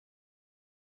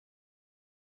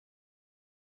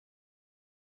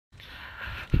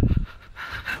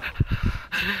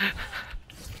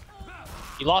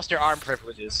You lost your arm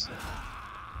privileges.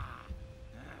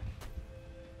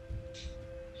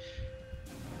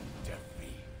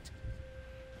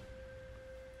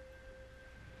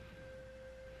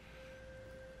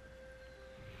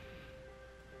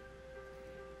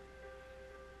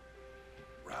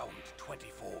 Round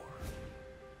 24.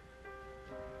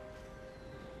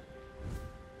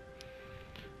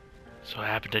 So it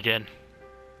happened again.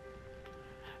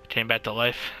 I came back to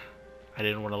life. I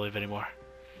didn't want to live anymore.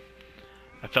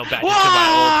 I fell back into my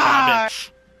old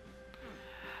habits.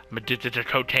 I'm addicted to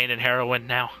cocaine and heroin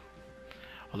now.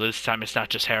 Although this time it's not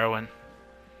just heroin.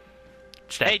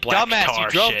 It's that Hey, black dumbass, tar you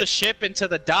drove shit. the ship into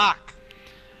the dock.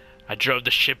 I drove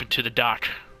the ship into the dock.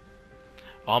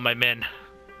 All my men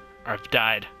have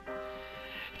died.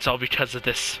 It's all because of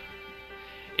this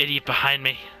idiot behind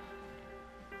me.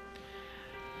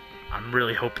 I'm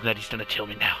really hoping that he's gonna kill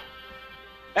me now.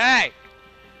 Hey!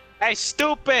 Hey,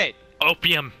 stupid!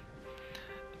 Opium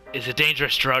is a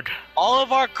dangerous drug. All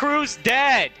of our crew's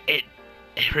dead! It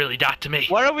really got to me.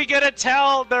 What are we gonna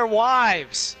tell their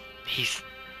wives? He's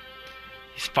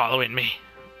following me.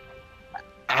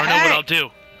 I don't know what I'll do.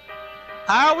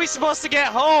 How are we supposed to get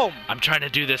home? I'm trying to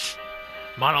do this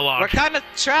monologue. We're kind of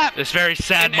trapped This very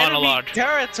sad in monologue. enemy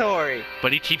territory.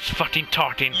 But he keeps fucking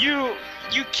talking. You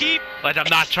keep... Like I'm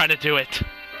not trying to do it.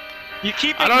 You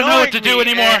keep I don't know what to ignoring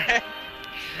do me. anymore.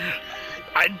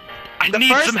 I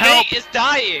need some help. The first mate is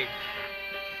dying.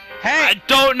 Hey! I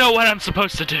don't know what I'm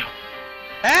supposed to do.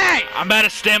 Hey! I'm out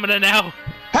of stamina now.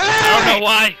 Hey! I don't know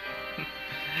why.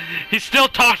 He's still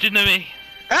talking to me.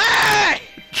 Hey!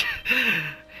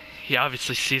 He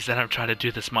obviously sees that I'm trying to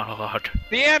do this monologue.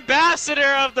 The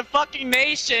ambassador of the fucking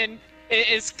nation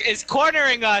is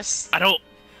cornering us. I don't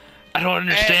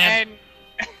understand.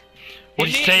 And what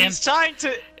he's saying. He's trying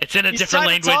to. It's in a he's different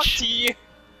trying language. To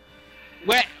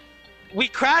talk to you. We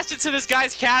crashed into this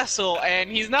guy's castle, and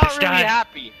he's not This really guy-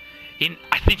 happy.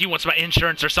 I think he wants my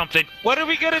insurance or something. What are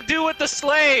we gonna do with the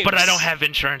slaves? But I don't have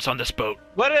insurance on this boat.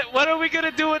 What are we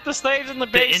gonna do with the slaves in the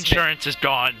The basement? insurance is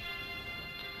gone.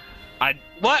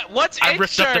 What's I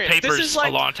insurance? ripped up the This papers is like,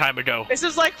 a long time ago. This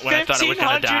is like when I thought I was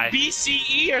gonna 1500 die.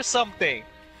 BCE or something.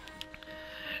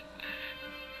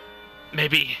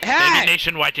 Maybe Hey!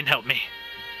 Nationwide can help me.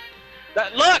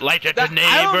 Look, Like a I don't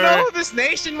know neighbor. who this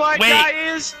Nationwide Wait. guy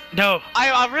is. No,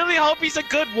 I really hope he's a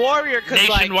good warrior. Cause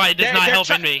Nationwide is not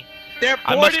helping me. They're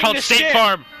I boarding must call the State ship.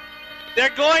 Farm. They're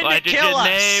going Like to a kill good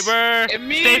us. neighbor.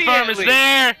 Immediately. State Farm is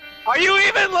there. Are you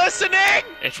even listening?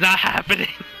 It's not happening.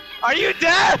 Are you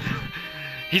deaf?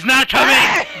 He's not coming.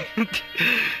 Hey!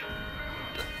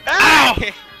 Ow!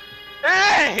 Hey!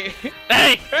 Hey!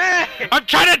 Hey, Hey! I'm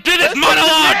trying to do this Listen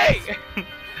monologue. to me!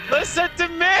 Listen to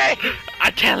me!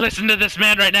 I can't listen to this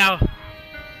man right now.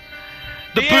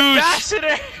 The booze.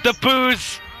 ambassador! The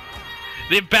booze.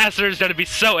 The ambassador is gonna be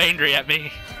so angry at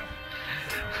me.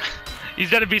 He's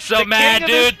gonna be so The mad,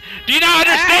 king of dude. Do you not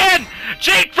understand?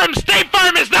 Jake from State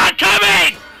Farm is not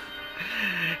coming.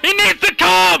 He needs to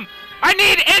come. I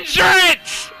need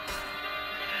insurance.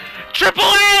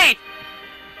 AAA.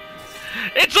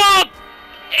 It's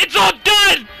all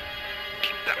done.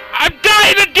 I'm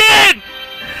dying again.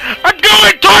 I'm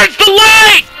going towards the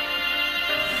light.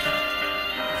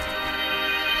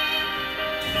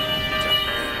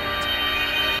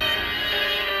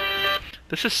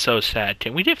 This is so sad.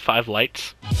 Can we get 5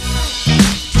 lights?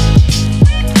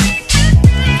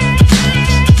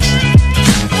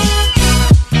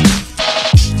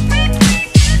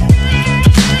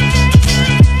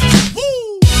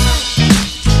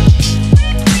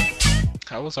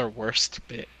 That was our worst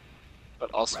bit,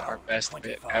 but also our best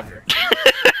bit ever.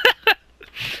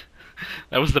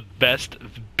 That was the best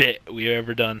bit we've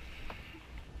ever done.